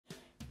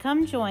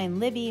Come join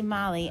Libby,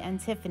 Molly, and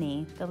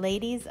Tiffany, the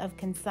ladies of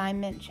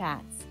Consignment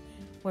Chats,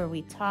 where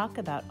we talk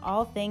about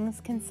all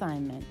things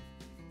consignment.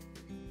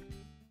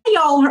 Hey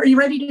y'all, are you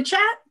ready to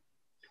chat?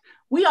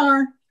 We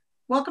are.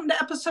 Welcome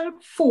to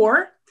episode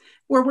 4,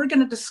 where we're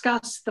going to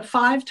discuss the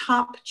 5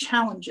 top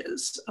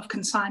challenges of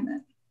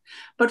consignment.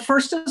 But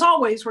first, as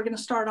always, we're going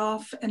to start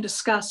off and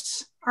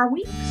discuss our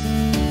weeks.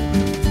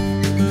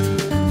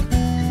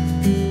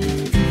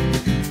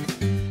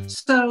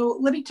 So,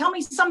 Libby, tell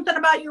me something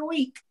about your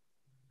week.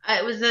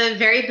 It was a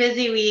very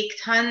busy week,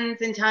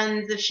 tons and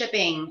tons of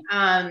shipping.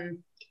 I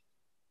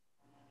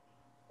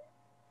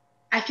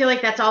feel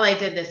like that's all I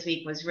did this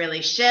week was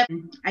really ship.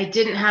 I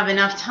didn't have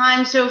enough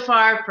time so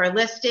far for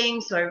listing,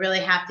 so I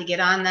really have to get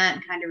on that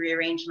and kind of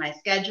rearrange my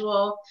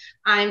schedule.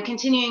 I'm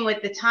continuing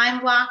with the time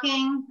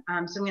blocking, so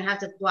I'm going to have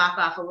to block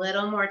off a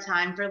little more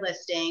time for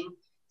listing.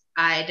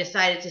 I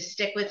decided to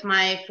stick with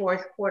my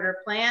 4th quarter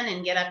plan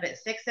and get up at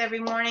 6 every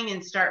morning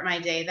and start my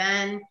day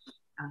then.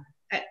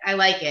 I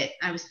like it.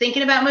 I was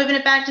thinking about moving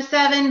it back to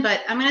 7, but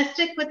I'm going to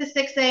stick with the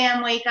 6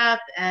 a.m. wake up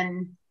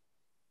and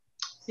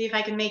see if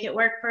I can make it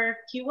work for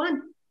Q1.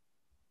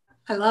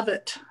 I love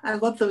it. I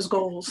love those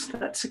goals,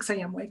 that 6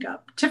 a.m. wake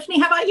up. Tiffany,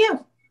 how about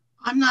you?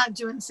 I'm not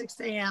doing 6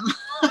 a.m.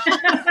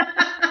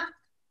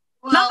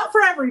 Well, not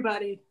for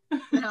everybody.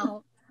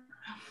 No.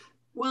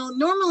 Well,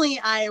 normally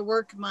I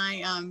work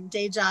my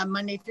day job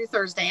Monday through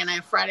Thursday, and I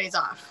have Fridays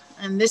off.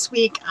 And this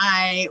week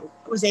I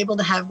was able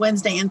to have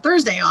Wednesday and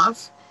Thursday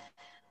off.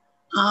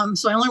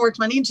 So I only worked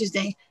Monday and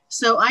Tuesday.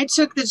 So I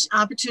took this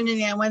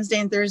opportunity on Wednesday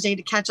and Thursday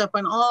to catch up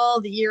on all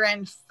the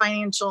year-end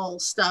financial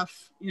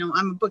stuff. You know,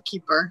 I'm a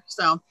bookkeeper,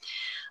 so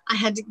I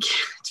had to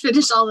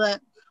finish all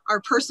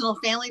our personal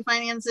family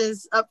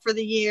finances up for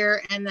the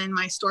year, and then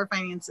my store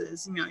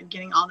finances, you know,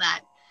 getting all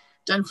that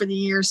done for the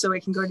year so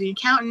it can go to the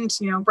accountant,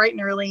 you know, bright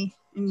and early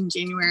in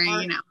January,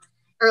 you know,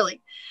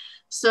 early.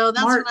 So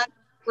that's what I'm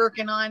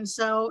working on.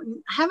 So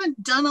I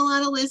haven't done a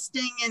lot of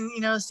listing, and, you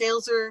know,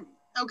 sales are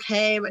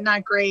okay, but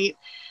not great.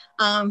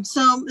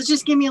 So it's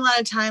just gave me a lot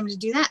of time to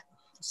do that.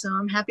 So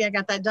I'm happy I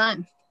got that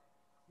done.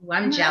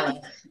 Well, I'm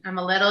jealous. I'm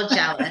a little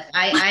jealous.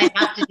 I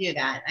have to do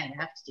that. I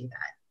have to do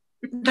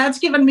that. That's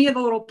given me the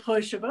little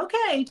push of,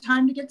 okay,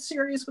 time to get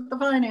serious with the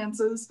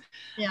finances.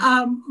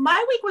 Yeah.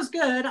 My week was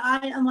good.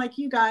 I, unlike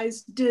you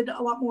guys, did a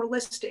lot more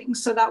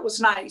listings. So that was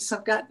nice.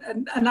 I've got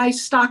a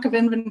nice stock of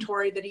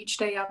inventory that each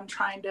day I'm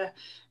trying to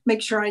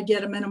make sure I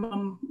get a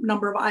minimum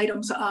number of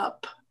items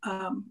up.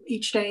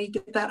 Each day,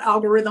 get that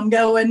algorithm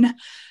going.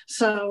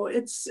 So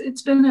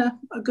it's been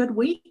a good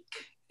week.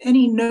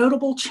 Any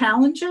notable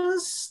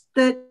challenges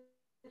that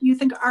you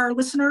think our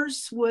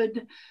listeners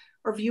would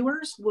or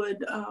viewers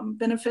would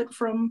benefit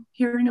from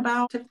hearing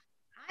about?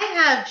 I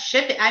have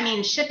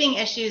shipping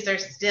issues are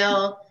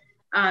still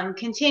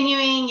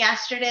continuing.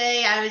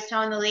 Yesterday, I was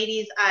telling the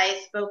ladies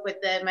I spoke with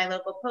my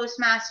local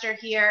postmaster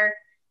here.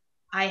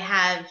 I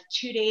have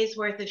 2 days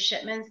worth of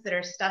shipments that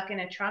are stuck in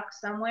a truck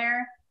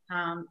somewhere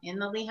in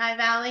the Lehigh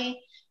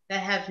Valley that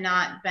have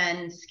not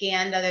been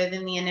scanned other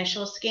than the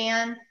initial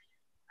scan.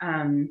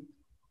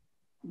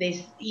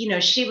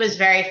 She was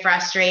very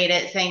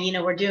frustrated saying, you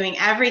know, we're doing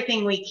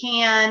everything we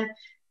can.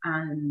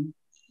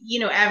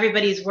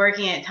 Everybody's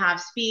working at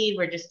top speed.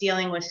 We're just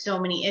dealing with so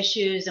many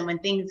issues. And when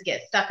things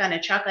get stuck on a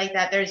truck like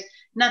that, there's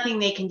nothing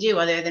they can do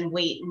other than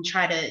wait and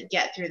try to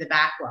get through the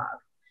backlog.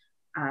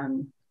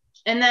 And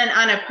then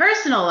on a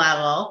personal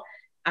level,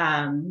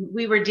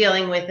 we were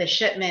dealing with a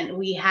shipment.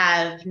 We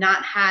have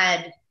not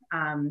had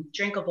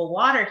drinkable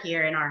water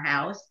here in our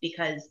house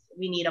because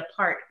we need a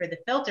part for the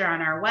filter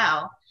on our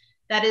well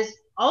that is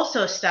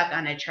also stuck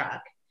on a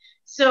truck.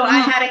 So I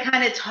had to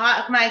kind of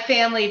talk my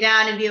family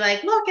down and be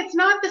like, look, it's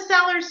not the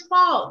seller's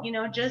fault. You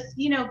know, just,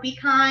 you know, be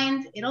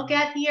kind. It'll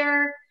get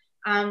here.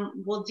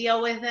 We'll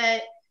deal with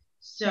it.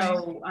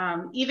 So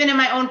even in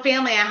my own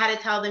family, I had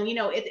to tell them, you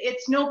know,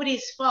 it's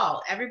nobody's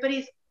fault.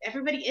 Everybody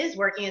is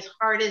working as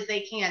hard as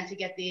they can to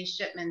get these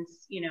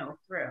shipments, you know,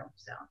 through.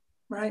 So,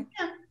 right.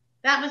 Yeah,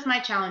 that was my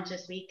challenge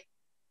this week.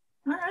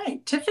 All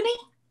right. Tiffany?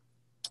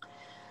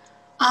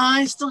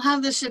 I still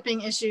have the shipping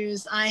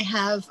issues. I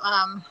have,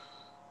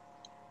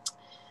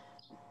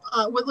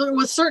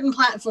 with certain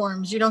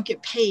platforms, you don't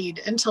get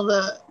paid until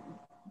the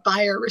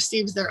buyer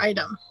receives their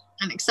item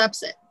and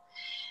accepts it.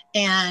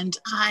 And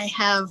I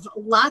have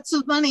lots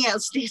of money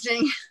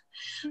outstanding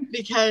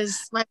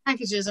because my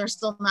packages are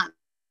still not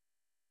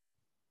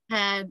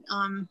had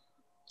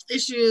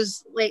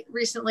issues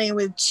recently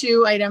with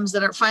 2 items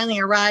that are finally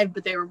arrived,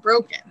 but they were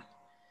broken.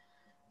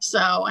 So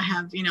I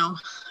have, you know,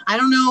 I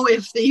don't know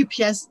if the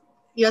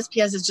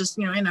USPS is just,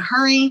 you know, in a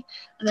hurry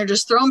and they're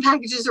just throwing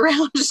packages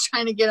around, just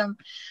trying to get them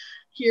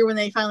here when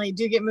they finally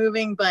do get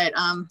moving. But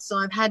so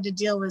I've had to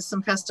deal with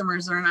some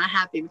customers that are not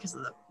happy because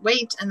of the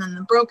wait and then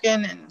the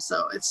broken. And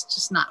so it's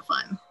just not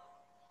fun.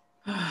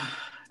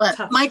 But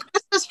Tough. My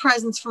Christmas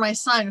presents for my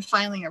son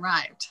finally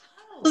arrived.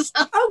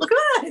 Oh,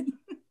 good.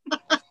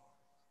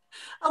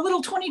 A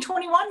little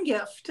 2021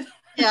 gift.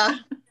 Yeah.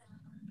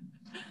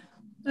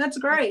 That's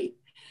great.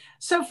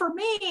 So for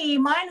me,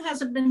 mine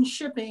hasn't been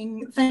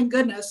shipping, thank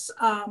goodness.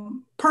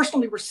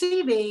 Personally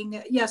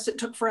receiving, yes, it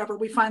took forever.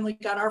 We finally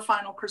got our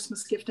final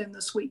Christmas gift in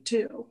this week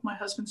too. My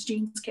husband's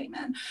jeans came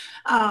in.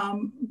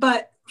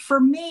 But for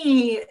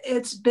me,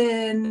 it's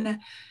been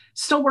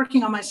still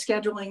working on my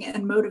scheduling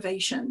and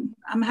motivation.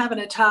 I'm having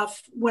a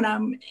tough, when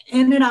I'm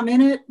in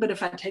it, but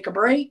if I take a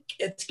break,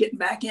 it's getting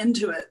back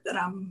into it that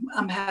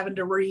I'm having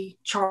to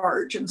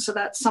recharge. And so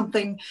that's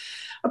something,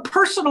 a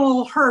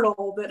personal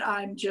hurdle that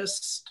I'm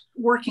just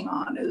working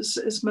on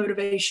is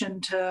motivation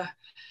to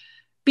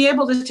be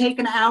able to take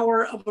an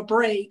hour of a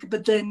break,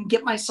 but then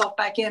get myself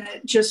back in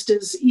it just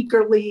as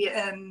eagerly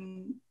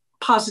and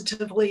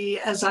positively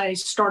as I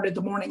started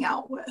the morning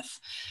out with,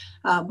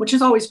 which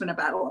has always been a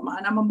battle of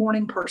mine. I'm a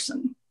morning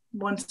person.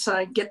 Once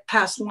I get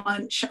past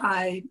lunch,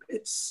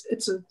 it's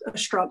a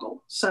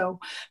struggle. So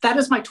that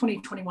is my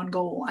 2021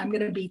 goal. I'm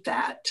going to beat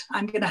that.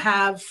 I'm going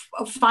to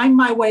find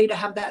my way to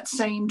have that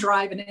same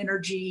drive and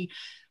energy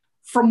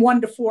from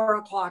 1 to 4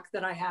 o'clock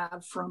that I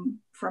have from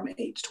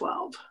 8 to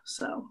 12.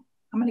 So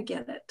I'm going to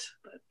get it.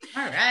 But,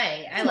 all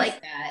right. I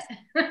like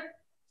that.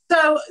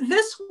 So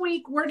this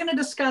week we're going to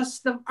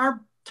discuss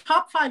our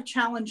top 5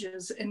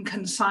 challenges in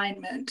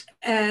consignment.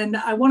 And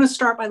I want to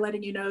start by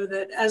letting you know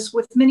that, as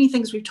with many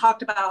things we've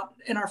talked about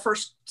in our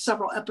first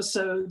several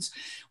episodes,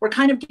 we're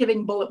kind of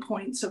giving bullet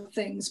points of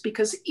things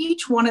because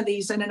each one of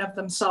these in and of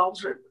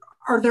themselves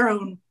are their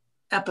own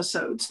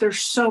episodes. There's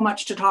so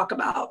much to talk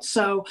about.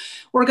 So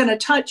we're going to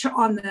touch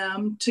on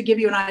them to give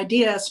you an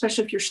idea,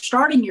 especially if you're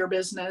starting your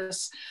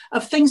business,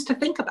 of things to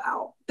think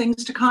about,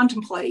 things to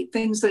contemplate,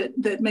 things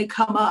that may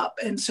come up.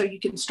 And so you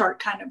can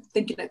start kind of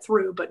thinking it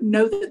through, but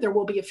know that there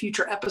will be a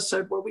future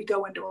episode where we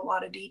go into a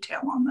lot of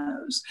detail on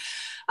those.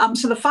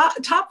 So the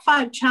top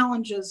 5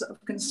 challenges of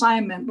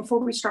consignment. Before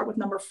we start with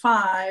number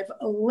 5,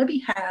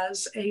 Libby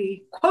has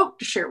a quote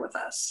to share with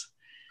us.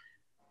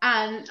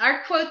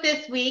 Our quote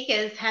this week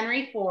is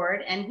Henry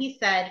Ford, and he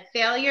said,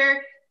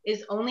 "Failure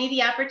is only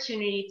the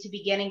opportunity to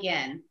begin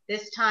again,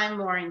 this time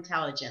more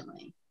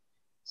intelligently."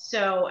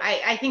 So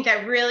I think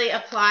that really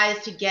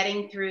applies to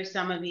getting through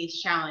some of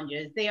these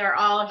challenges. They are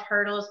all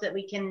hurdles that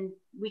we can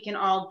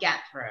all get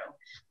through.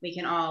 We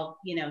can all,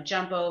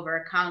 jump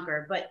over,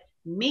 conquer, but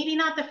maybe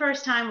not the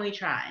first time we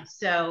try.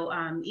 So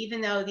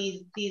even though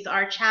these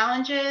are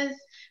challenges,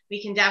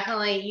 we can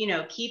definitely,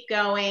 keep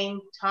going,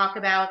 talk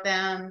about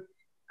them,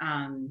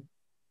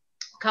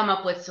 come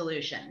up with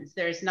solutions.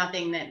 There's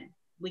nothing that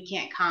we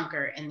can't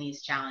conquer in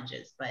these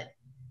challenges, but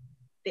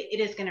it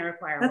is going to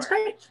require That's work.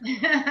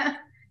 Great. Yeah.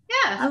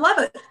 I love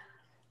it.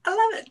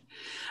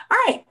 All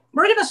right.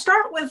 We're going to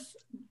start with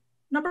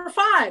number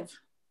 5.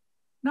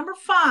 Number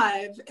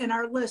 5 in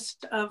our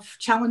list of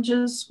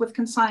challenges with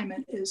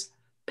consignment is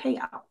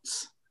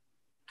payouts.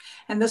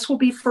 And this will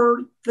be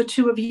for the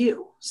 2 of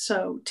you.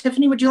 So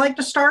Tiffany, would you like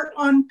to start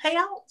on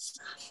payouts?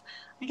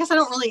 I guess I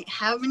don't really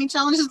have many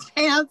challenges with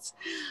payouts,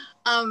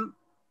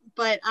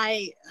 but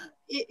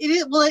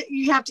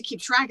you have to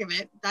keep track of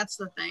it. That's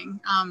the thing.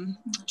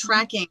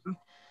 Tracking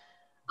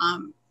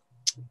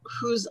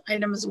whose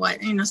item is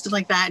what, stuff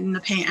like that,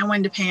 and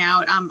when to pay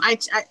out. I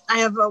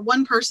have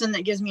one person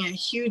that gives me a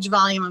huge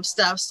volume of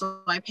stuff,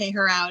 so I pay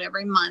her out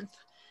every month.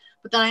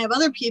 But then I have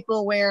other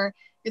people where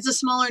it's a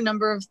smaller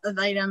number of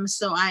items,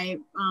 so I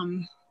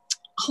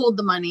hold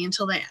the money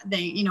until they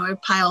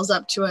it piles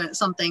up to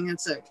something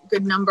that's a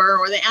good number,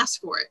 or they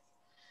ask for it.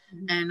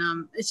 Mm-hmm.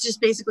 And it's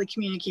just basically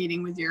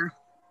communicating with your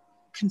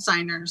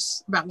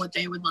consigners about what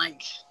they would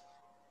like.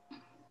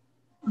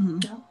 Mm-hmm.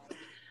 Yeah.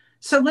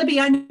 So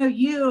Libby, I know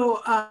you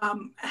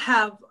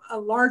have a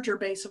larger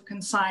base of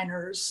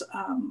consigners.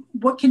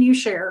 What can you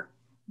share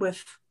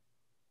with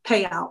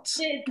payouts?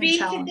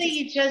 Basically,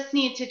 you just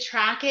need to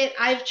track it.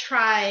 I've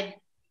tried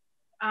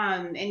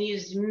and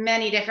used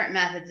many different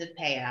methods of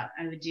payout.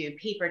 I would do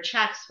paper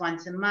checks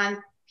once a month.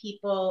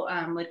 People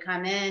would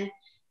come in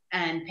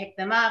and pick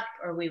them up,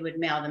 or we would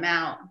mail them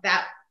out.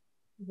 That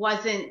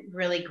wasn't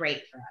really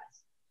great for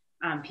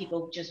us.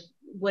 People just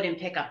wouldn't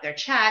pick up their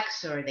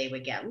checks, or they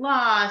would get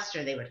lost,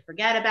 or they would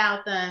forget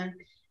about them.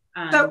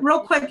 So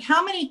real quick,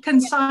 how many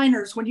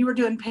consigners, when you were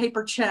doing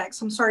paper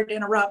checks, I'm sorry to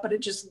interrupt, but it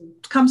just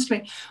comes to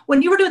me.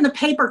 When you were doing the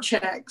paper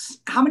checks,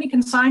 how many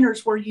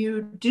consigners were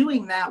you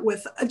doing that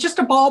with? Just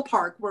a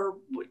ballpark, were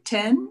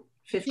 10,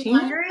 15?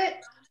 200?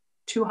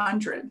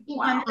 200.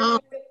 Wow.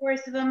 Over the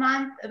course of a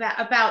month,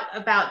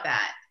 about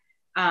that.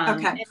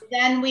 Okay. And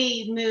then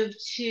we moved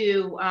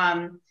to,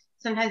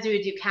 sometimes we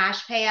would do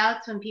cash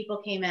payouts when people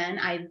came in.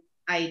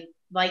 I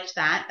liked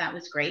that. That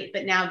was great.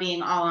 But now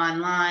being all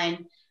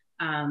online,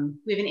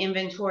 we have an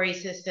inventory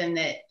system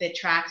that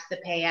tracks the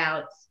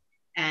payouts.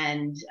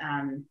 And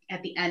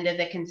at the end of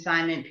the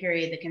consignment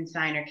period, the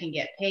consignor can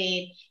get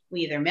paid.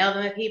 We either mail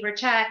them a paper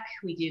check,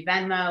 we do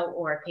Venmo,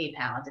 or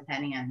PayPal,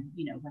 depending on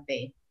what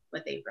they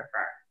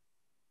prefer.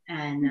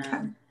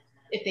 And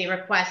if they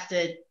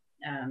requested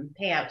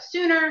payout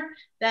sooner,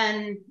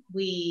 then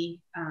we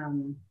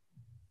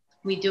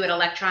do it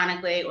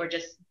electronically, or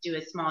just do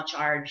a small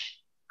charge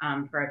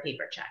for a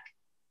paper check.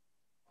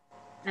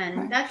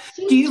 And that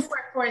seems to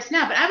work for us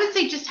now. But I would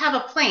say just have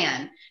a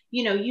plan.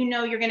 You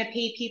know you're going to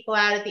pay people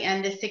out at the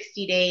end of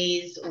 60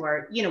 days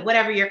or,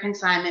 whatever your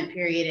consignment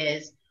period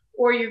is,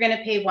 or you're going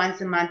to pay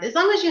once a month. As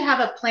long as you have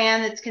a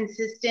plan that's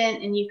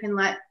consistent and you can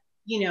let,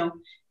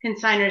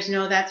 consigners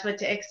know that's what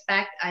to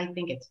expect, I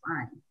think it's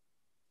fine.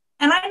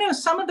 And I know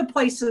some of the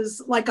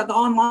places, like the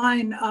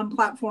online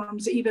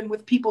platforms, even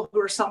with people who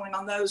are selling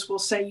on those, will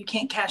say you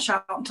can't cash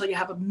out until you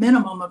have a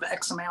minimum of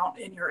X amount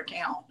in your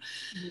account.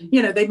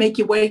 Mm-hmm. They make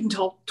you wait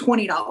until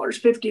 $20,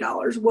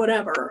 $50,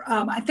 whatever.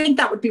 I think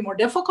that would be more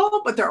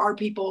difficult, but there are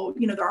people,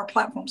 there are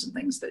platforms and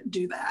things that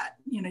do that.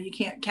 You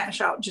can't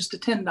cash out just a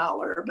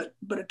 $10,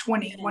 but a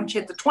 20, once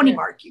you hit the 20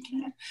 mark, you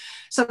can.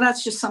 So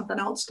that's just something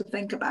else to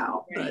think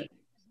about. Right.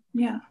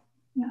 But yeah.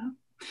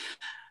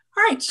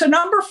 All right, so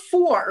number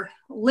 4,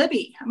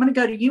 Libby, I'm going to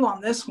go to you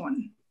on this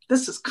one.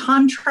 This is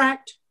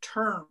contract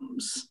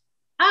terms.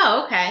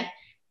 Oh, okay.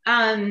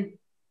 And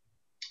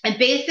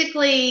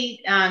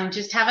basically,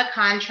 just have a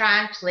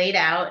contract laid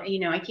out.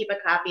 I keep a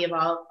copy of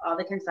all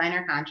the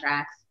consignor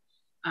contracts.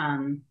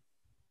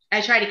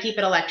 I try to keep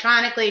it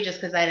electronically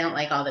just because I don't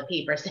like all the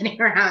paper sitting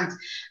around.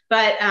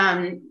 But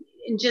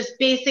just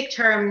basic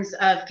terms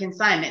of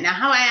consignment. Now,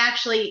 how I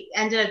actually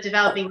ended up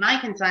developing my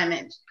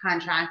consignment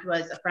contract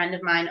was a friend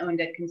of mine owned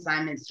a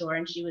consignment store,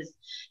 and she was,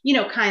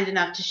 kind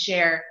enough to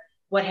share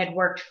what had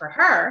worked for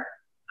her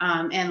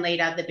and laid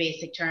out the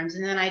basic terms.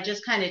 And then I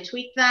just kind of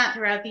tweaked that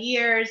throughout the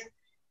years.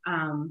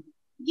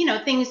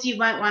 Things you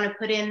might want to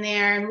put in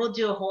there, and we'll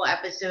do a whole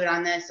episode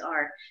on this,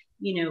 are,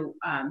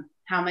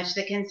 how much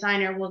the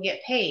consignor will get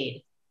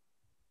paid,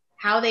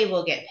 how they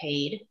will get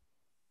paid,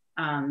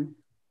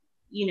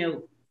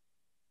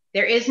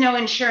 there is no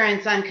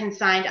insurance on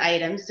consigned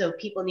items, so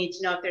people need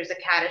to know if there's a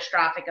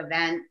catastrophic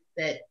event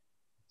that,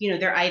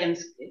 their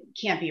items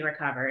can't be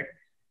recovered.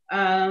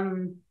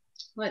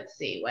 Let's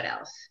see, what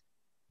else?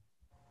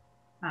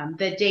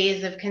 The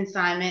days of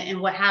consignment and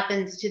what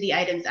happens to the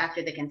items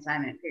after the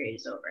consignment period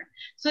is over.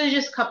 So there's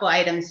just a couple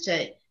items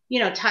to,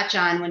 touch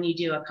on when you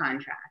do a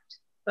contract.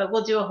 But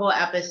we'll do a whole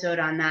episode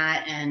on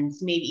that and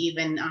maybe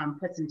even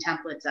put some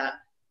templates up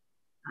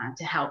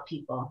to help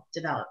people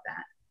develop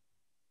that.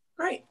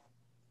 Great.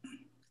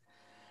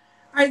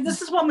 All right,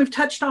 this is one we've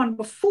touched on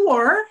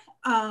before,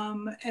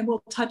 and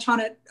we'll touch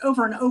on it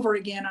over and over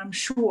again, I'm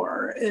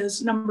sure,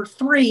 is number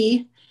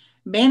 3,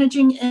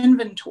 managing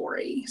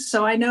inventory.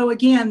 So I know,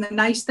 again, the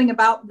nice thing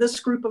about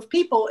this group of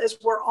people is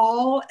we're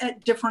all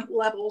at different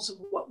levels of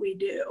what we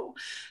do.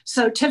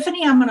 So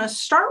Tiffany, I'm going to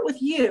start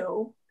with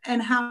you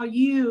and how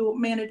you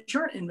manage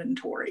your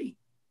inventory.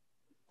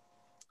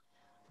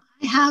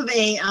 I have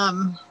a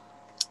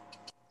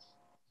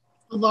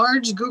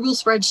large Google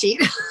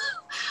spreadsheet,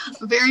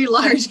 a very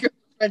large Google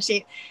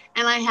spreadsheet,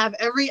 and I have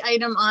every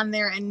item on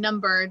there and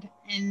numbered,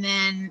 and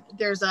then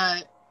there's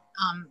the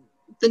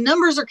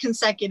numbers are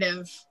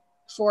consecutive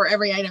for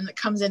every item that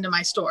comes into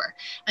my store,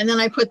 and then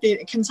I put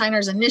the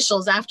consignor's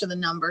initials after the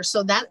number,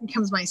 so that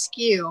becomes my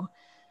SKU.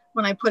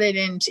 When I put it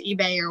into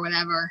eBay or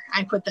whatever,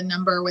 I put the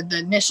number with the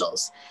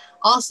initials.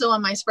 Also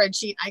on my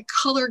spreadsheet, I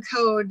color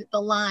code the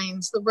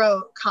lines, the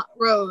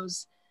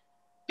rows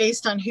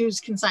based on who's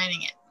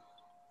consigning it.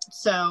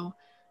 So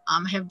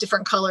I have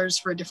different colors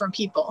for different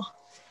people.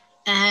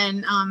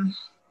 And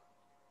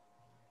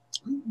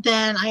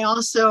then I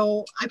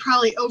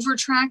probably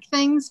overtrack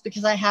things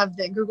because I have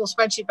the Google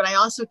spreadsheet, but I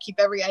also keep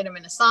every item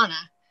in Asana.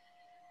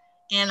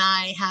 And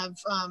I have,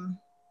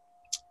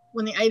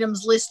 when the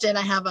item's listed,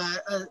 I have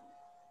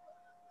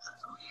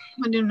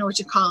I don't know what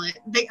you call it.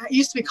 It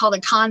used to be called a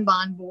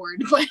Kanban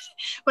board,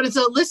 but it's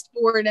a list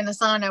board in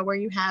Asana where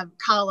you have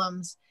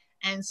columns.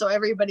 And so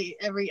every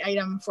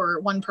item for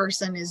one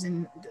person is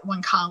in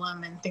one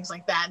column and things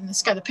like that. And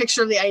it's got a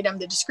picture of the item,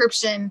 the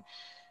description.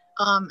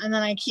 And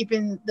then I keep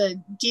in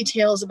the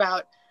details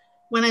about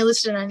when I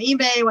listed on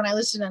eBay, when I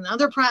listed on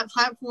other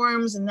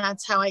platforms. And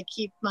that's how I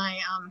keep my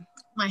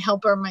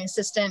helper, my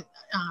assistant,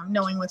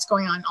 knowing what's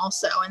going on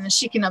also. And then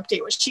she can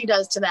update what she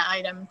does to that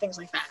item and things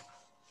like that.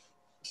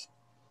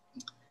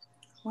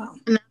 Wow.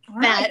 And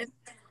that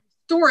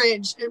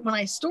storage, when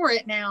I store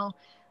it now,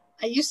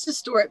 I used to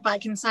store it by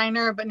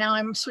consignor, but now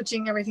I'm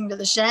switching everything to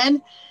the shed.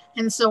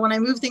 And so when I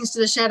move things to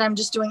the shed, I'm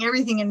just doing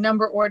everything in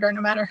number order, no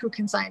matter who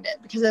consigned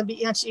it, because it'd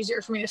be much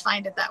easier for me to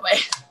find it that way.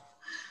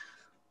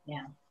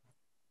 Yeah.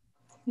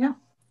 Yeah.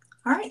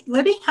 All right,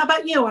 Libby, how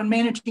about you on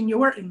managing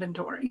your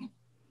inventory?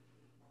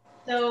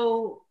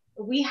 So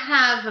we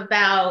have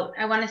about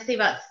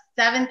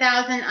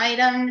 7,000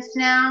 items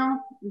now,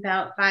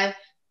 about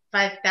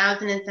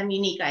 5,000 and some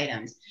unique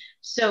items.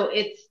 So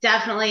it's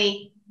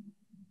definitely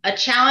a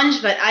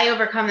challenge, but I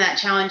overcome that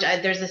challenge.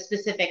 There's a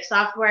specific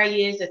software I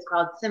use. It's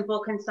called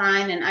Simple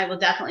Consign, and I will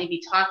definitely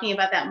be talking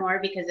about that more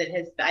because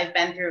I've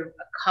been through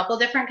a couple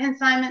different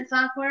consignment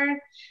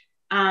software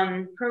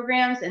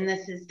programs, and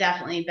this has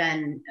definitely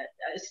been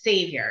a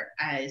savior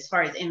as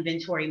far as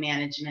inventory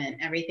management.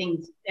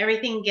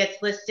 Everything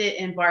gets listed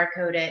and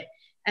barcoded,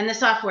 and the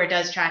software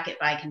does track it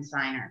by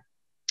consignor.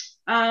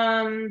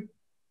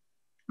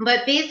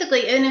 But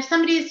basically, and if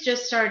somebody's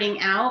just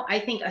starting out, I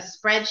think a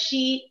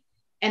spreadsheet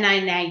and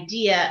an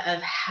idea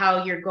of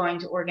how you're going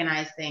to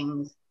organize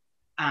things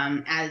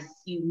as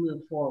you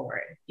move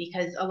forward.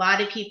 Because a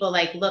lot of people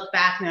like look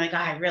back and they're like, oh,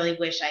 I really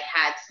wish I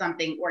had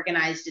something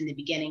organized in the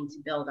beginning to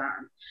build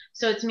on.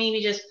 So it's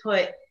maybe just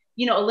put,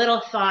 you know, a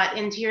little thought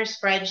into your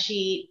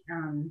spreadsheet.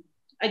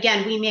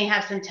 Again, we may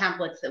have some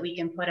templates that we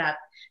can put up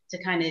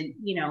to kind of,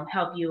 you know,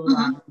 help you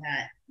along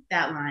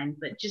that line,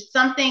 but just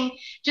something,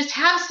 just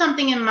have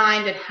something in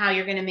mind of how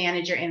you're going to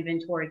manage your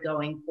inventory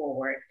going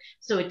forward,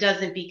 so it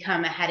doesn't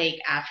become a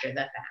headache after the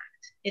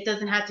fact. It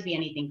doesn't have to be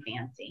anything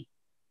fancy.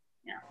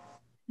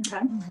 Yeah.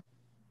 Okay.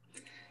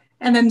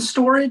 And then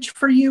storage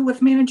for you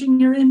with managing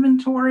your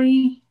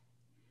inventory.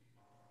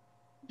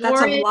 That's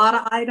a lot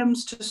of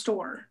items to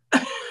store.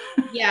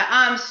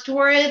 Yeah,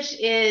 storage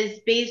is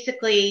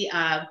basically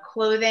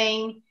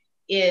clothing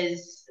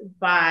is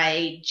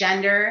by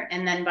gender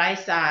and then by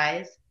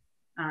size,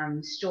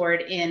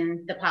 stored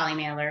in the poly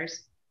mailers.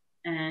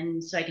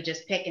 And so I could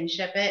just pick and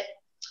ship it.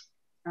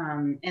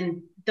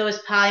 And those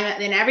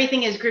then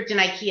everything is grouped in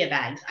IKEA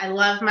bags. I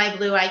love my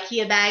blue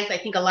IKEA bags. I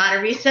think a lot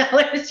of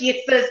resellers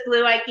use those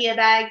blue IKEA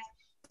bags.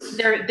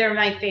 They're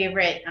my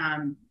favorite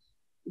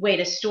way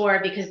to store,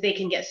 because they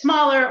can get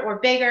smaller or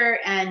bigger,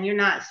 and you're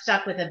not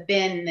stuck with a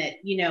bin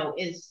that, you know,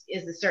 is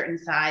a certain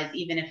size,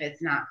 even if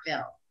it's not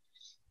filled.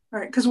 All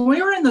right, because when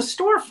we were in the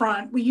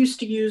storefront, we used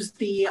to use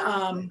the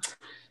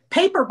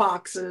paper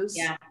boxes.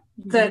 Yeah.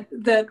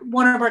 That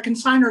one of our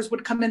consigners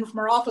would come in from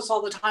our office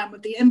all the time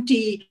with the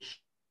empty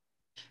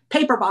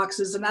paper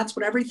boxes, and that's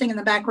what everything in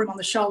the back room on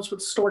the shelves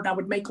was stored. And I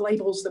would make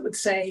labels that would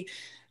say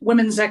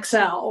women's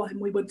XL, and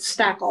we would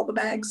stack all the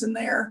bags in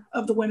there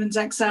of the women's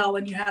XL,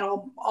 and you had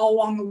all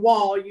along the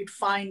wall, you'd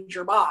find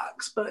your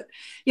box. But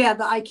yeah,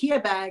 the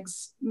IKEA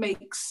bags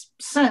makes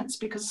sense,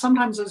 because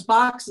sometimes those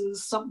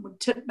boxes, something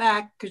would tip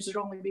back because there'd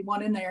only be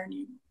one in there, and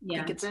you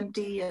think it's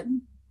empty.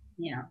 And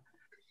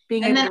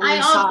and then I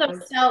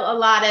also sell a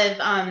lot of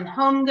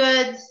home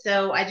goods,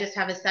 so I just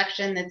have a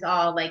section that's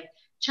all like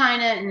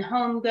China and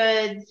home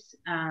goods.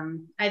 I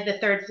have the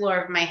third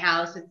floor of my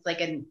house. It's like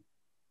a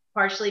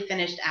partially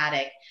finished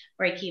attic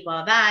where I keep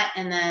all that.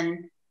 And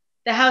then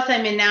the house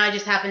I'm in now,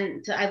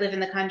 I live in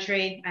the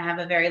country. I have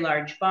a very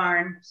large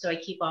barn, so I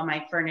keep all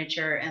my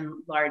furniture and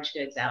large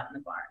goods out in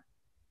the barn.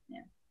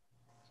 Yeah.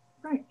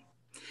 Right.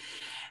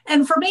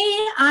 And for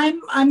me,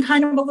 I'm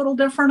kind of a little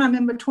different. I'm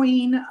in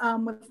between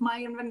with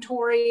my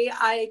inventory.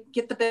 I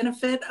get the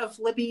benefit of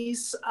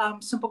Libby's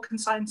simple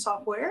consign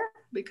software,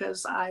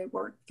 because I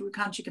work through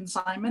Conshy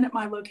Consignment at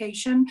my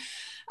location.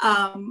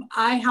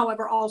 I,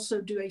 however,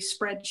 also do a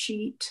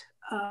spreadsheet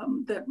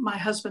that my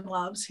husband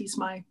loves. He's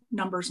my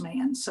numbers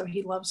man, so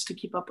he loves to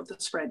keep up with the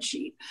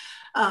spreadsheet.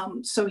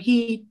 So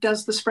he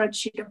does the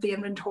spreadsheet of the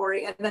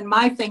inventory, and then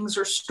my things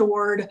are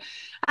stored.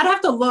 I'd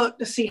have to look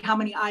to see how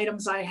many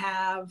items I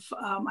have.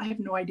 I have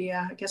no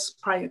idea. I guess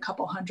probably a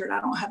couple hundred.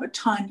 I don't have a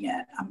ton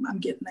yet. I'm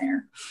getting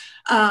there.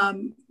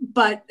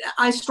 But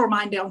I store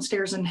mine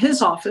downstairs in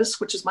his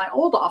office, which is my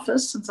old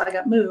office since I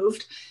got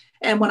moved.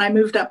 And when I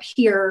moved up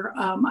here,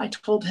 I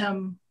told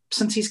him,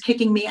 since he's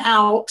kicking me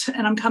out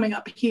and I'm coming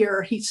up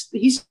here, he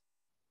still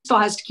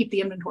has to keep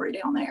the inventory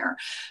down there.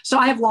 So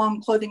I have long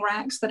clothing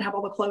racks that have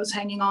all the clothes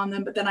hanging on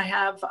them. But then I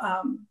have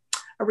a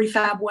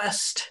Refab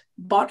West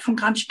bought from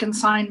Conshy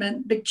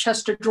Consignment, big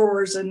chest of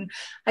drawers, and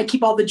I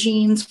keep all the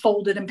jeans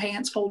folded and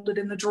pants folded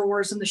in the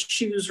drawers, and the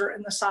shoes are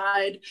in the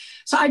side.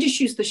 So I just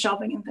use the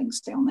shelving and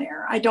things down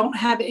there. I don't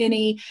have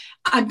any.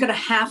 I'm going to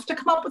have to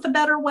come up with a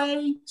better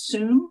way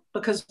soon,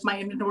 because my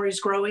inventory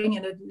is growing,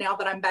 and now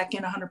that I'm back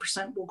in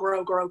 100% will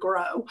grow.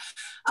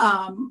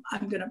 I'm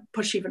going to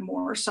push even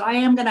more. So I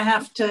am going to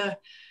have to,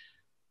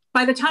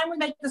 by the time we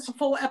make this a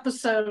full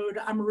episode,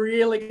 I'm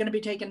really going to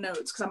be taking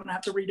notes, because I'm going to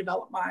have to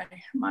redevelop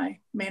my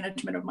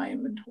management of my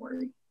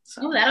inventory.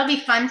 So that'll be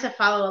fun to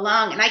follow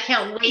along. And I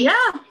can't wait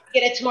to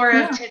get a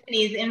tour of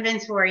Tiffany's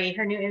inventory,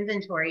 her new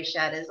inventory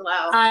shed as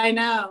well. I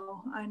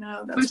know.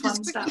 That's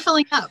fun stuff.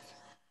 Filling up.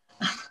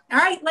 All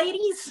right,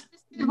 ladies.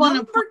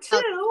 Number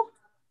two.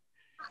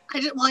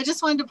 I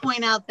just wanted to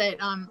point out that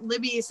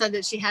Libby said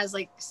that she has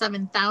like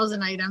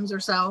 7,000 items or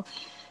so.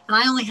 And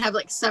I only have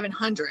like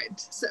 700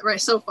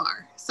 so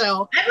far.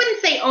 So I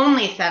wouldn't say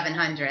only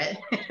 700.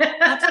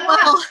 That's a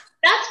lot.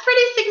 That's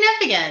pretty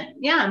significant.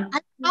 Yeah. I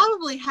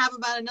probably have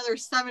about another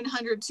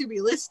 700 to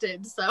be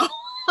listed. So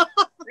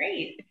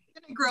great. It's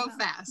going to grow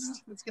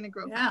fast. It's going to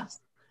grow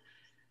fast.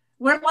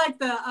 We're like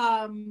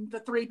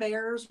the three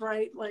bears,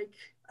 right? Like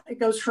it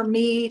goes from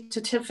me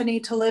to Tiffany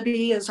to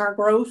Libby as our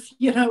growth,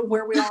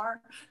 where we are.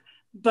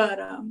 But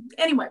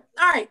anyway,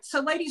 all right.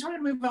 So ladies, we're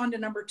going to move on to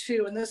number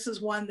two. And this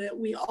is one that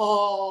we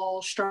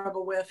all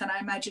struggle with. And I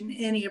imagine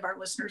any of our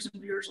listeners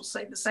and viewers will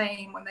say the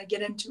same when they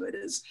get into it,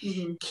 is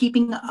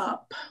keeping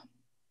up.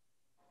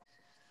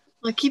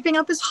 Well, keeping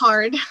up is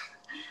hard.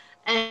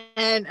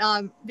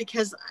 And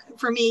because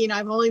for me,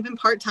 I've only been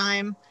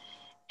part-time,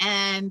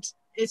 and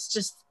it's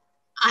just,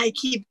 I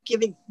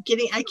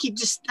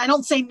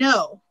don't say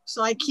no.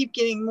 So I keep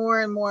getting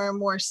more and more and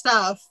more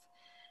stuff.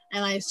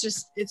 And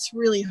it's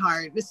really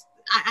hard.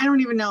 I don't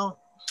even know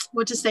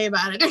what to say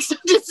about it,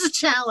 except it's a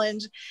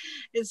challenge.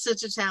 It's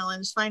such a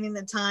challenge finding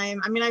the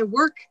time. I mean, I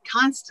work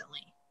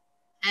constantly,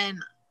 and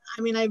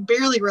I mean, I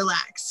barely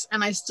relax,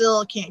 and I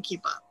still can't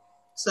keep up.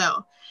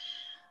 So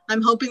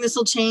I'm hoping this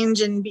will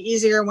change and be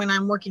easier when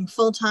I'm working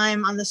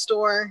full-time on the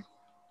store.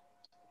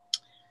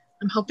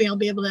 I'm hoping I'll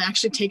be able to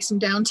actually take some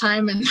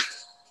downtime and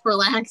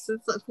relax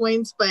at some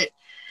points, but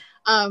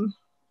I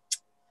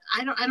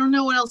don't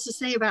know what else to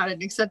say about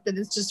it, except that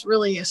it's just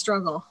really a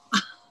struggle.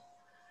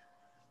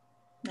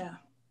 Yeah.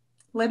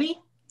 Libby?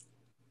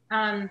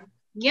 Yeah,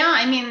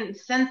 I mean,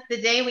 since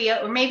the day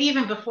or maybe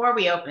even before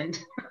we opened,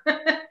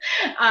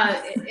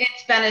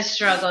 it's been a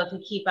struggle to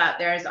keep up.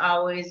 There's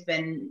always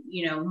been,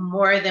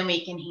 more than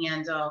we can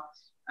handle.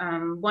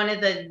 One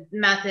of the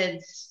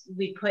methods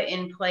we put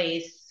in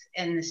place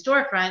in the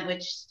storefront,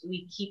 which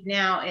we keep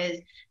now,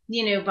 is,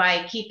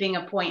 by keeping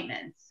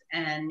appointments.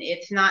 And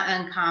it's not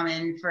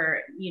uncommon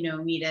for,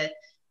 me to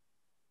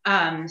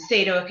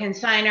say to a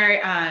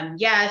consignor,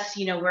 yes,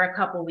 we're a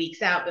couple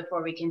weeks out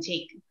before we can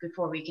take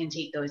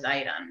those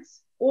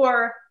items.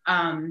 Or,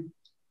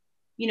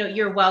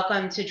 you're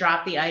welcome to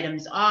drop the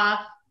items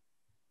off.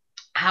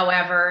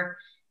 However,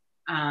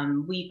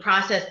 we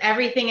process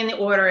everything in the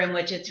order in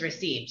which it's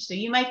received. So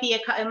it might be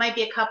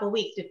a couple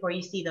weeks before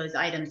you see those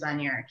items on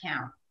your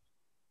account.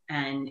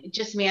 And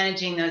just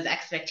managing those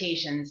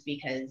expectations,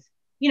 because,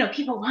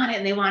 people want it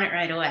and they want it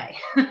right away.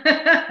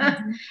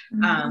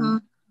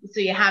 So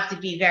you have to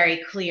be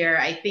very clear,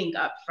 I think,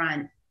 up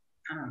front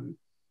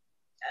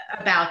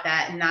about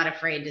that, and not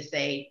afraid to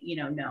say,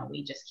 no,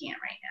 we just can't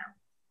right now.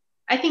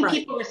 I think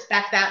people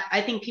respect that.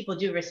 I think people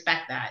do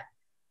respect that.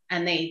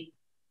 And they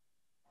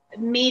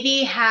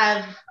maybe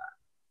have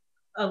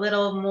a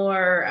little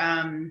more,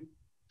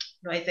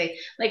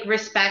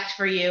 respect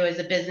for you as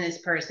a business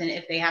person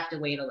if they have to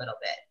wait a little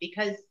bit,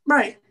 because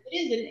it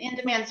is an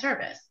in-demand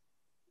service.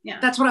 Yeah.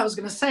 That's what I was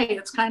going to say.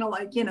 It's kind of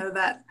like,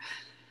 that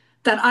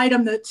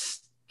item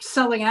that's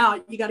selling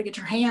out, you got to get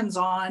your hands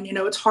on,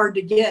 it's hard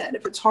to get.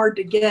 If it's hard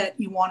to get,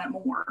 you want it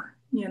more,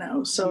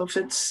 so if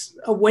it's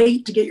a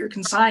wait to get your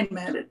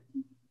consignment,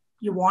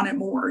 you want it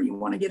more. You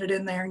want to get it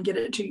in there and get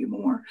it to you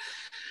more.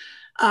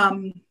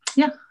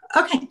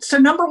 Okay. So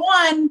number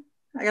one,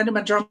 I got to do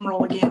my drum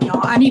roll again, y'all.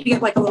 I need to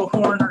get like a little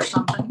horn or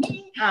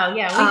something. Oh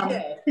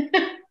yeah, we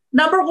do.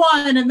 Number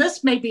one, and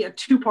this may be a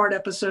 2-part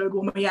episode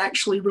when we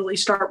actually really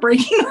start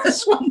breaking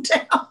this one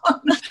down.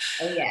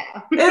 Oh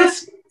yeah.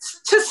 Is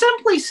to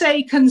simply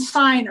say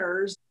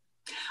consigners.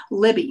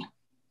 Libby,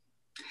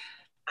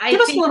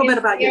 give us a little bit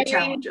about your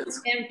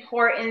challenges. It's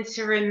important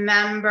to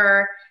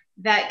remember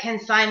that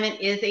consignment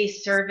is a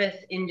service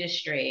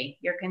industry.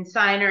 Your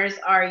consigners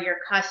are your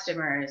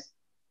customers.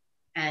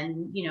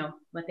 And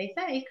what they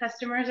say,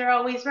 customers are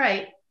always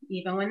right,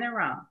 even when they're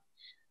wrong.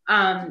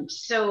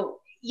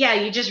 So yeah,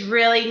 you just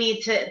really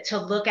need to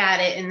look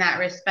at it in that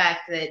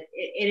respect, that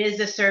it is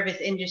a service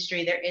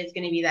industry. There is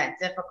going to be that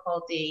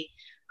difficulty.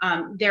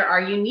 There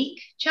are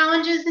unique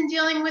challenges in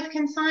dealing with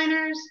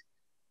consigners.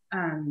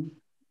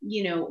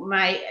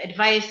 My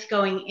advice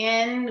going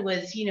in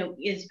was,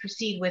 is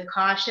proceed with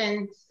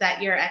caution,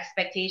 set your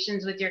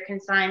expectations with your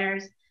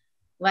consigners,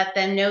 let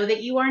them know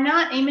that you are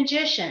not a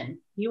magician.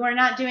 You are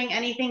not doing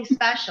anything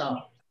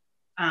special.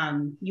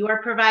 You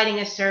are providing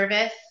a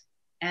service,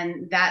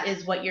 and that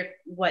is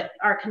what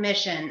our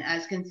commission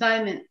as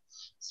consignment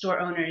store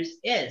owners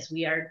is.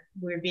 We're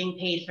being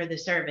paid for the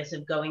service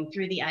of going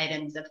through the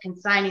items, of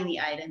consigning the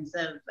items,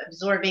 of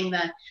absorbing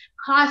the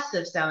costs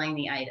of selling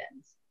the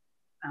items.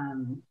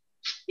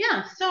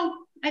 So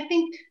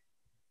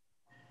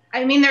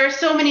I mean, there are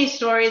so many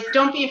stories.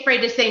 Don't be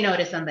afraid to say no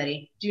to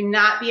somebody. Do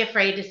not be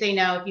afraid to say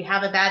no. If you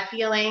have a bad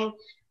feeling,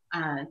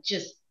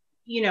 just,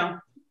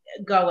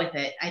 go with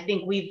it. I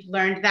think we've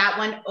learned that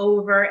one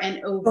over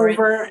and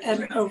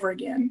over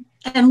again.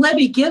 And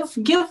Libby, give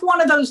one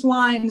of those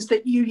lines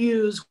that you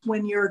use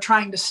when you're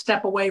trying to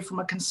step away from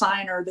a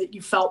consignor, that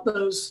you felt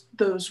those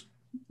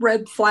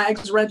red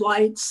flags, red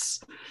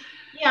lights.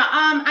 Yeah,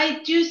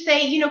 I do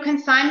say,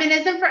 consignment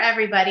isn't for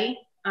everybody.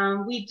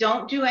 We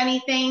don't do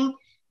anything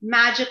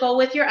magical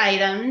with your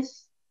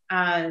items.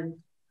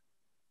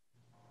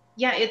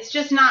 It's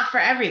just not for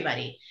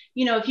everybody.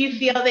 If you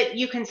feel that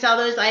you can sell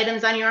those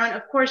items on your own,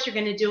 of course you're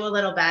going to do a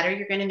little better.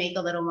 You're going to make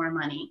a little more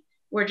money.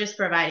 We're just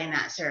providing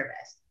that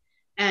service.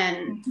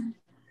 And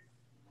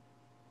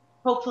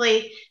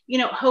hopefully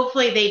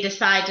they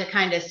decide to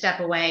kind of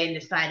step away and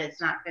decide it's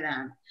not for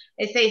them.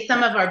 I say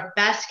some of our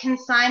best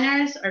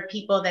consigners are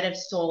people that have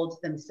sold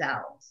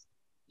themselves,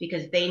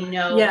 because they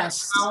know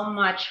how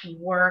much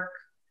work,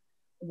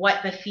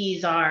 what the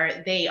fees are.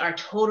 They are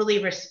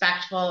totally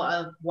respectful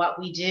of what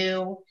we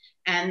do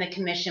and the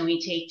commission we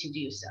take to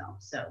do so.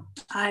 So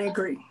I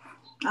agree.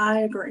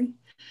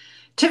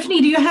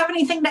 Tiffany, do you have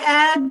anything to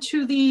add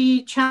to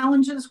the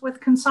challenges with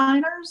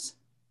consigners?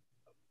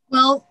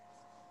 Well,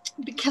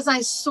 because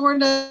I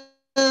sort of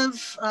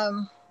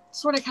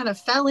kind of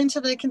fell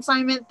into the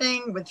consignment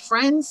thing with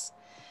friends.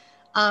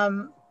 I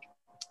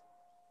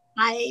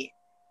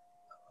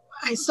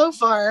I so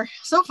far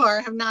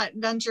have not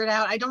ventured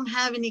out. I don't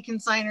have any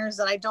consigners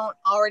that I don't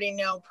already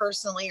know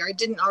personally, or I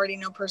didn't already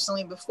know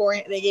personally before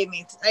they gave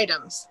me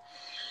items.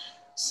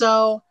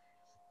 So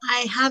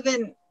I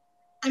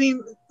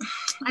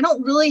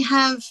don't really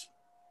have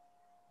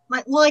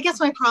I guess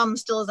my problem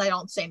still is I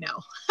don't say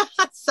no.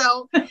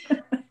 So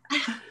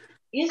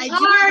it's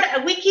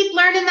hard. We keep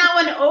learning that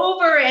one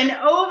over and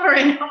over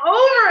and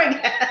over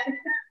again.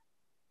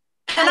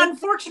 And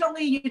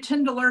unfortunately, you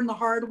tend to learn the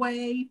hard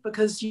way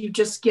because you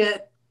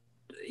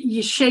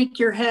shake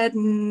your head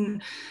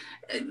and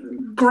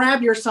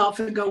grab yourself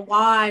and go,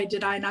 why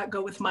did I not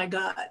go with my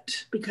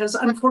gut? Because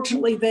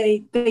unfortunately,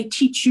 they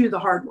teach you the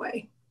hard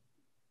way.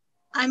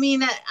 I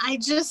mean,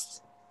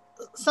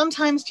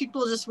 sometimes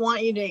people just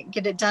want you to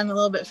get it done a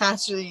little bit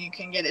faster than you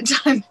can get it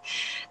done.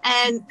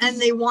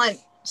 And they want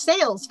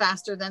sales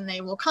faster than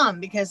they will come,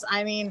 because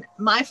I mean,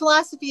 my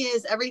philosophy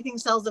is everything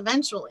sells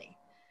eventually,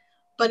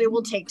 but it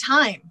will take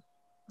time.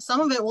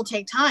 Some of it will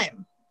take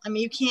time. I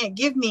mean, you can't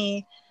give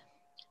me,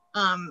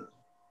 a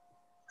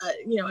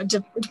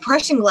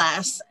depression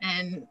glass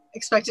and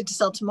expect it to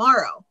sell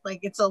tomorrow. Like,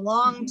 it's a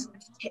long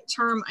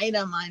term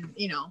item on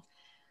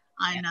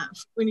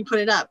when you put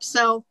it up.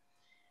 So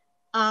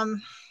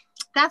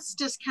that's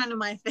just kind of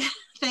my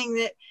thing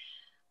that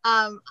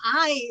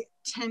I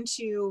tend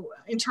to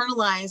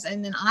internalize,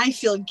 and then I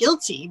feel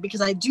guilty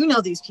because I do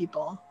know these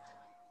people.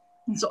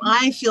 So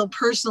I feel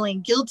personally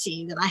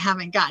guilty that I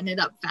haven't gotten it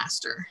up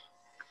faster.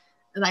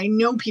 That I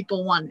know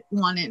people want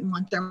it and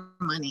want their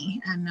money,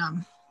 and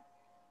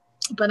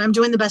but I'm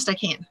doing the best I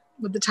can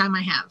with the time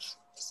I have.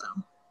 So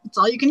it's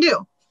all you can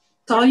do.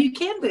 It's all you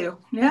can do.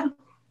 Yeah.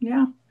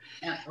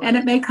 And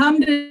it may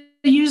come to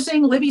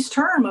using Libby's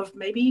term of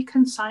maybe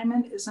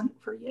consignment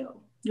isn't for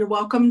you. You're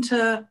welcome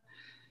to,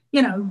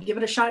 give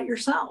it a shot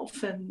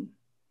yourself. And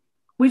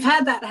we've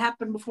had that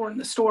happen before in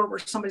the store where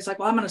somebody's like,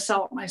 well, I'm going to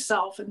sell it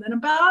myself. And then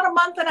about a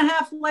month and a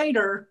half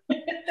later,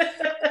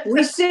 we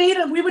would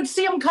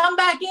see them come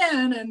back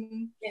in,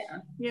 and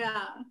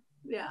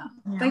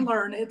they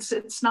learn it's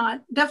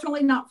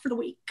definitely not for the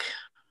weak.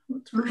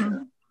 That's for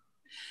sure.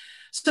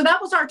 So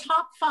that was our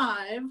top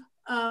 5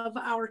 of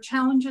our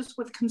challenges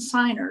with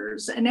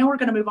consigners. And now we're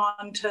going to move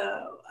on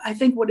to, I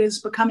think, what is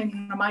becoming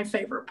one of my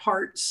favorite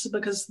parts,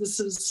 because this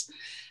is, I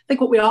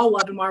think, what we all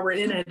love and why we're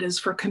in it is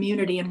for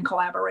community and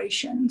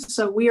collaboration.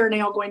 So we are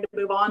now going to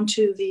move on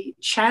to the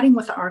chatting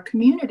with our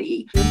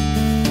community.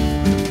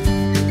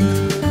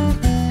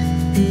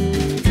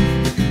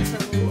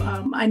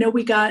 I know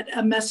we got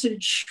a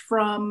message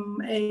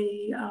from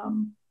a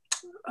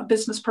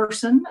business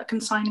person, a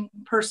consigning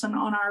person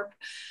on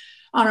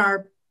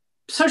our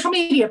social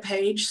media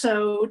page.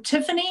 So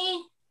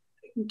Tiffany,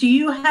 do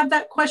you have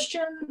that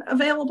question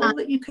available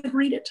that you could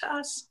read it to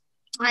us?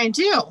 I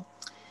do.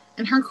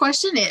 And her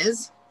question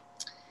is,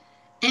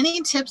 any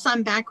tips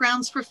on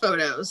backgrounds for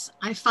photos?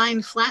 I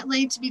find flat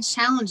lay to be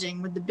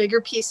challenging with the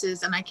bigger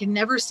pieces, and I can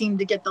never seem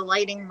to get the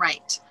lighting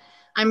right.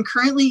 I'm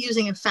currently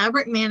using a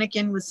fabric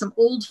mannequin with some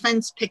old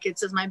fence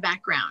pickets as my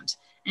background.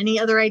 Any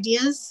other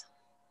ideas?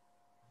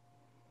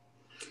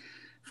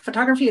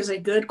 Photography is a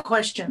good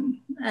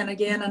question. And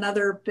again,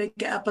 another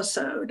big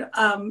episode.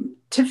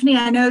 Tiffany,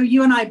 I know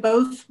you and I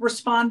both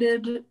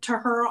responded to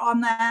her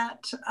on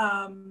that.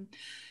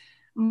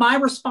 My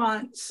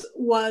response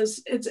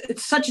was,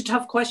 it's such a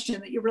tough question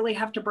that you really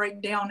have to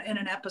break down in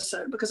an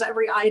episode, because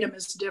every item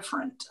is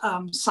different.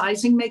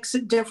 Sizing makes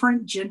it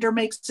different. Gender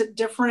makes it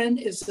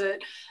different. Is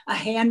it a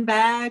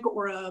handbag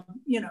or a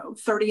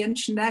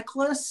 30-inch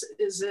necklace?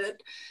 Is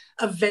it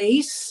a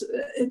vase?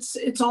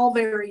 It's all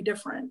very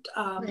different.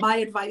 Right. My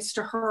advice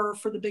to her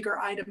for the bigger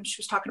items, she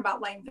was talking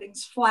about laying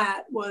things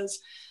flat, was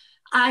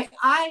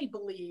I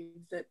believe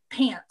that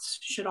pants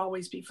should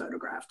always be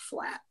photographed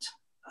flat.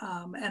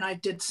 And I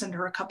did send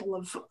her a couple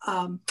of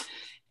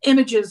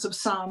images of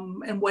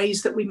some and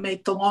ways that we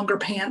make the longer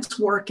pants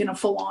work in a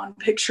full-on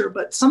picture.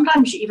 But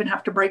sometimes you even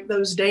have to break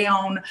those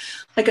down,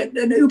 like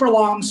an uber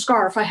long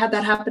scarf. I had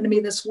that happen to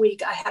me this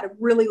week. I had a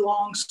really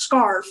long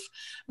scarf,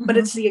 but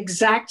it's the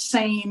exact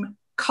same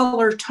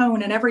color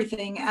tone and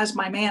everything as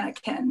my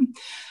mannequin.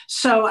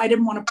 So I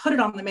didn't want to put it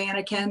on the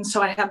mannequin.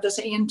 So I have this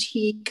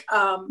antique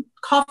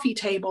coffee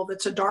table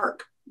that's a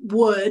dark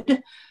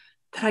wood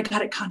that I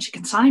got at Conshy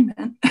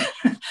Consignment.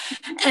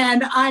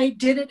 And I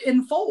did it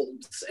in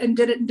folds and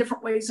did it in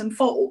different ways in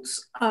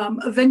folds.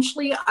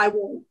 Eventually I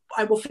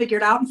will figure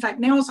it out. In fact,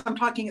 now as I'm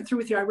talking it through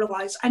with you, I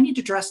realize I need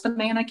to dress the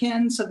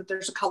mannequin so that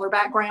there's a color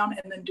background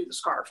and then do the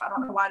scarf. I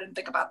don't know why I didn't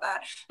think about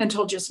that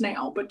until just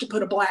now, but to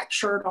put a black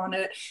shirt on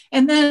it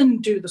and then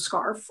do the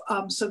scarf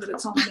so that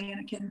it's on the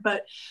mannequin.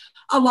 But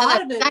a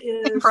lot of it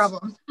is a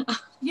problem.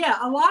 Yeah,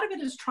 a lot of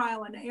it is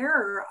trial and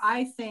error,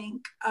 I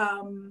think,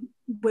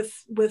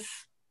 with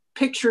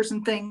pictures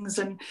and things,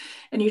 and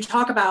you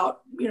talk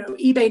about,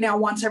 eBay now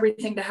wants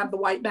everything to have the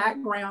white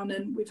background,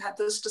 and we've had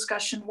this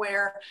discussion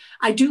where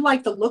I do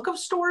like the look of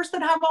stores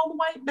that have all the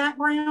white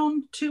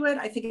background to it.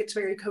 I think it's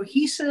very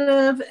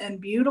cohesive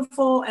and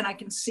beautiful, and I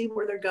can see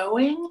where they're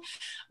going.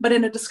 But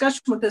in a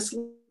discussion with this,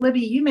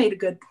 Libby, you made a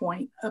good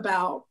point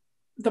about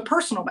the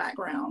personal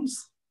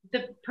backgrounds.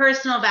 The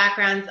personal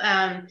backgrounds,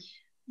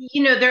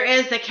 there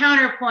is the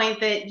counterpoint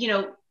that,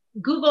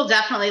 Google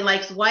definitely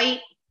likes white,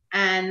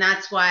 and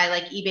that's why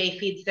like eBay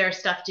feeds their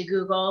stuff to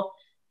Google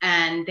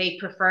and they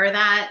prefer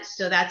that.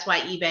 So that's why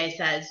eBay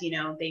says,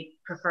 they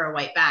prefer a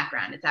white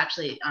background. It's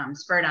actually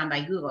spurred on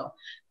by Google.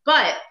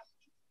 But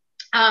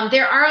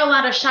there are a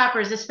lot of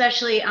shoppers,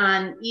 especially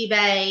on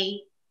eBay,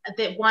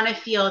 that want to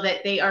feel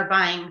that they are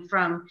buying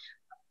from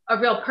a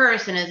real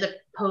person as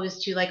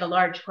opposed to like a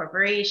large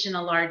corporation,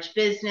 a large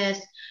business.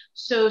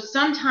 So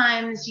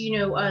sometimes,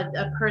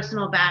 a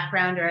personal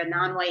background or a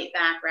non-white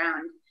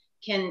background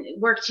can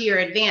work to your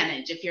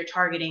advantage if you're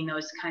targeting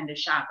those kind of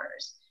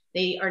shoppers.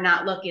 They are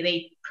not looking,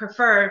 they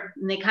prefer,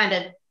 and they kind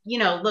of,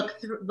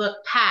 look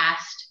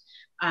past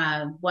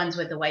ones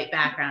with the white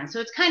background. So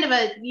it's kind of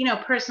a,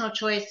 personal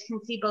choice. You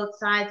can see both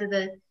sides of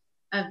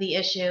the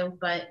issue,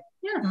 but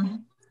yeah. Mm-hmm.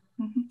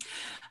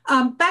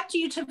 Mm-hmm. Back to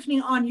you,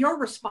 Tiffany, on your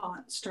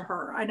response to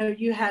her. I know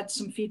you had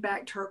some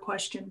feedback to her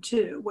question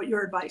too, what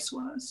your advice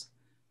was.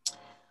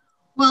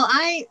 Well,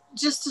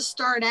 just to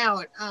start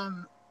out,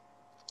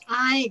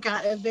 I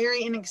got a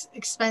very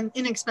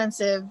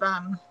inexpensive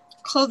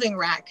clothing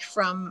rack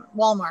from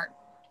Walmart.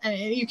 And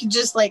you can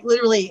just like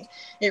literally,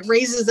 it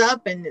raises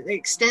up and it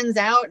extends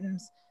out.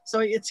 And so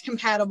it's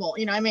compatible,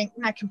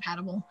 not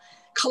compatible,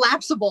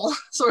 collapsible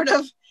sort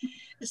of.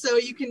 So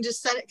you can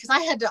just set it, because I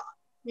had to,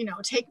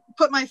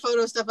 put my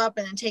photo stuff up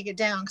and then take it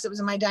down because it was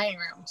in my dining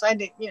room. So I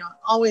did,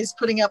 always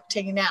putting up,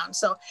 taking down.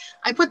 So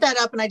I put that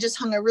up and I just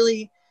hung a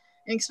really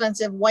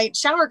inexpensive white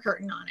shower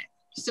curtain on it,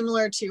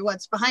 similar to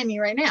what's behind me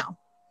right now.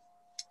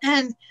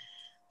 And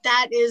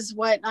that is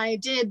what I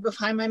did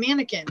behind my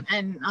mannequin.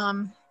 And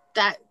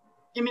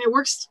it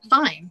works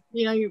fine.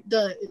 It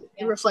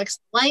reflects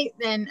light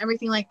and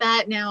everything like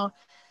that. Now,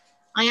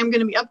 I am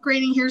going to be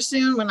upgrading here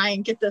soon when I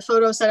get the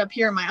photo set up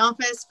here in my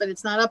office, but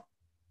it's not up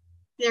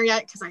there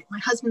yet because my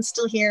husband's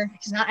still here.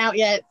 He's not out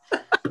yet.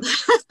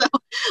 So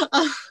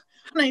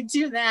when I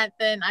do that,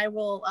 then I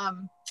will,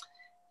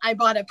 I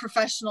bought a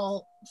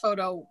professional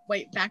photo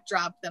white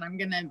backdrop that I'm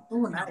going to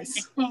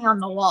hang on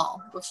the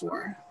wall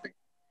before,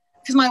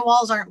 because my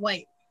walls aren't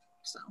white.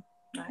 So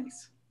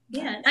nice.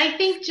 Yeah, I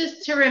think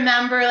just to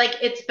remember, like,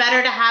 it's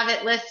better to have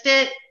it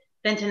listed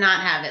than to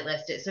not have it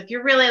listed. So if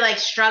you're really like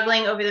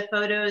struggling over the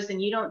photos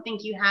and you don't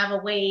think you have a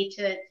way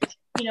to,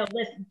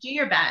 list, do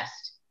your best.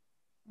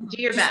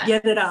 Do your best.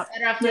 Get it up.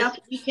 Yep.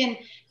 You can,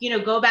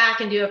 go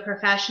back and do a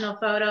professional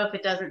photo if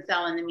it doesn't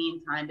sell in the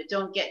meantime, but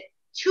don't get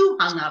too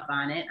hung up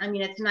on it. I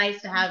mean, it's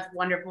nice to have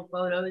wonderful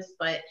photos,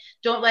 but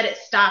don't let it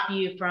stop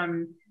you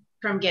from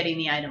getting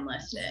the item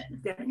listed.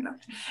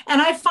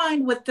 And I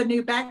find with the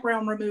new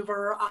background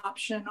remover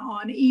option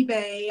on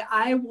eBay,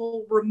 I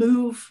will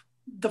remove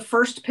the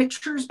first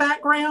picture's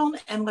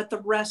background and let the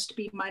rest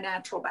be my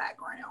natural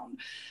background.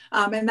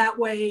 And that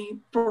way,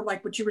 for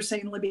like what you were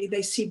saying, Libby,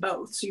 they see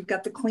both. So you've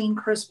got the clean,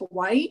 crisp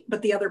white,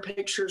 but the other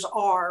pictures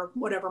are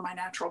whatever my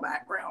natural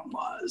background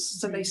was.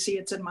 So they see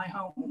it's in my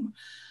home.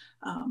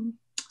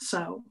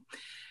 So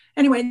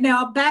anyway,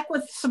 now back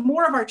with some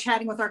more of our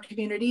chatting with our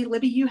community.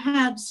 Libby, you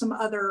had some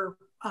other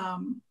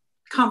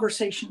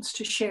conversations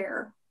to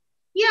share.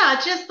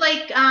 Yeah, just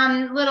like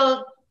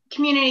little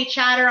community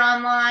chatter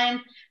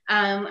online.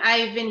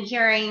 I've been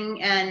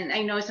hearing, and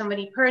I know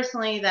somebody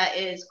personally that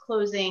is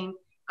closing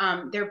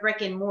their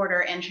brick and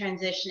mortar and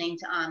transitioning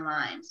to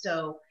online.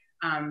 So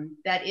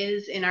that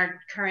is, in our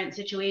current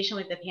situation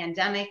with the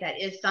pandemic,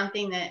 that is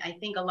something that I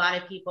think a lot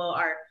of people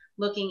are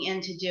looking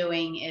into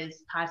doing,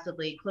 is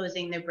possibly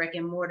closing their brick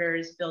and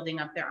mortars, building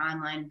up their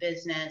online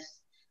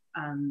business.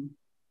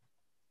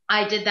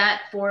 I did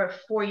that for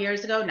 4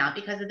 years ago, not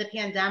because of the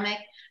pandemic,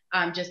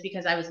 just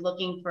because I was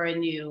looking for a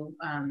new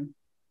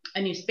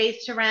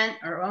space to rent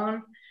or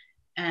own.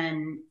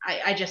 And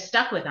I just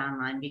stuck with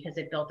online because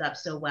it built up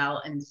so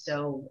well and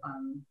so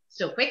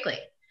quickly.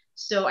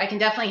 So I can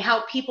definitely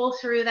help people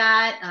through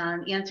that,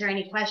 answer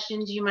any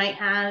questions you might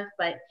have,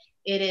 but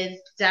it is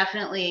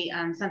definitely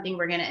something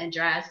we're going to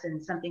address and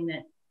something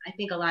that I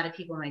think a lot of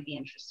people might be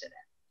interested in.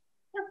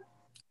 Yeah.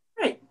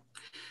 Great.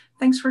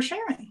 Thanks for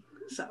sharing.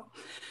 So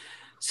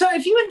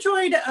if you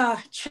enjoyed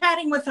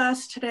chatting with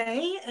us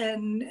today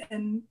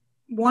and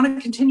want to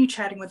continue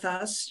chatting with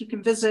us, you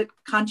can visit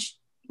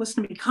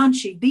listen to me,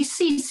 Conshy. These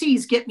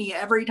CCs get me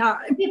every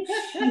time.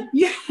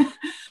 You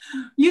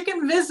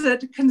can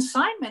visit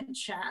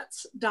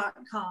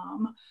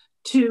consignmentchats.com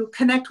to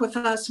connect with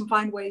us and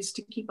find ways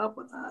to keep up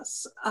with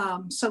us.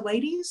 So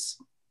ladies,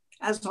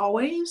 as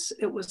always,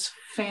 it was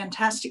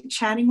fantastic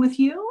chatting with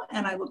you,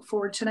 and I look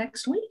forward to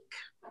next week.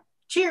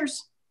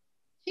 Cheers.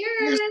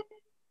 Cheers.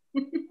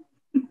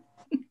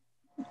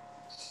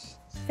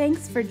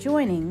 Thanks for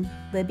joining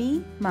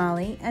Libby,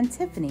 Molly, and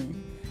Tiffany,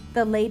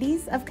 the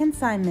ladies of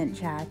Consignment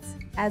Chats,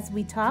 as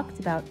we talked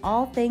about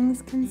all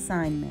things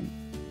consignment.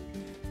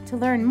 To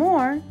learn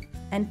more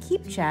and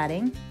keep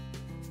chatting,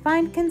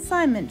 find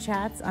Consignment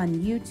Chats on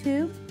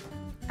YouTube,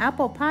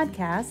 Apple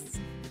Podcasts,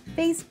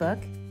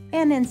 Facebook,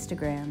 and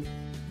Instagram.